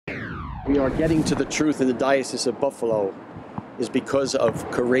We are getting to the truth in the Diocese of Buffalo is because of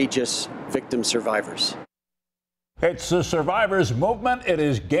courageous victim survivors. It's the survivors movement. It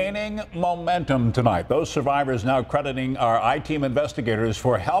is gaining momentum tonight. Those survivors now crediting our I-Team investigators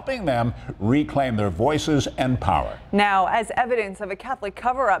for helping them reclaim their voices and power. Now, as evidence of a Catholic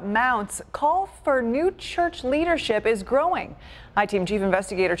cover-up mounts, call for new church leadership is growing. I-Team Chief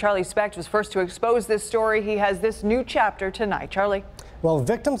Investigator Charlie Specht was first to expose this story. He has this new chapter tonight. Charlie. Well,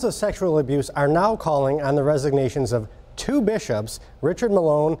 victims of sexual abuse are now calling on the resignations of two bishops, Richard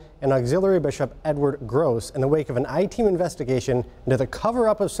Malone and Auxiliary Bishop Edward Gross, in the wake of an I-Team investigation into the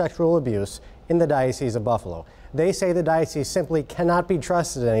cover-up of sexual abuse in the Diocese of Buffalo. They say the diocese simply cannot be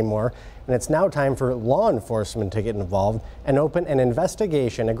trusted anymore, and it's now time for law enforcement to get involved and open an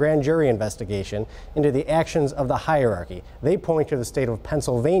investigation, a grand jury investigation, into the actions of the hierarchy. They point to the state of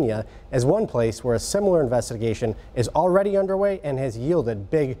Pennsylvania as one place where a similar investigation is already underway and has yielded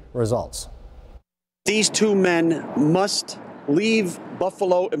big results. These two men must leave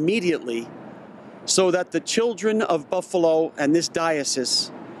Buffalo immediately so that the children of Buffalo and this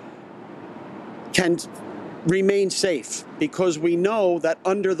diocese can remain safe, because we know that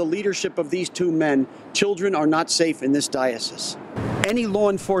under the leadership of these two men, children are not safe in this diocese. Any law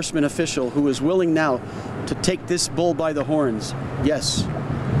enforcement official who is willing now to take this bull by the horns, yes.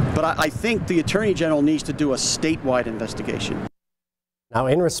 But I think the Attorney General needs to do a statewide investigation. Now,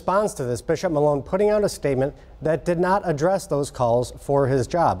 in response to this, Bishop Malone putting out a statement that did not address those calls for his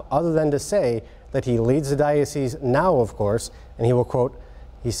job, other than to say that he leads the diocese now, of course, and he will, quote,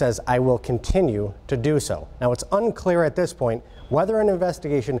 he says, "I will continue to do so." Now, it's unclear at this point whether an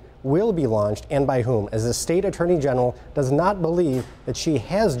investigation will be launched and by whom, as the state attorney general does not believe that she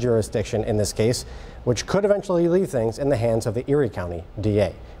has jurisdiction in this case, which could eventually leave things in the hands of the Erie County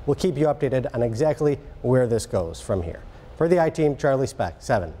DA. We'll keep you updated on exactly where this goes from here. For the I-Team, Charlie Specht,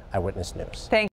 7 Eyewitness News.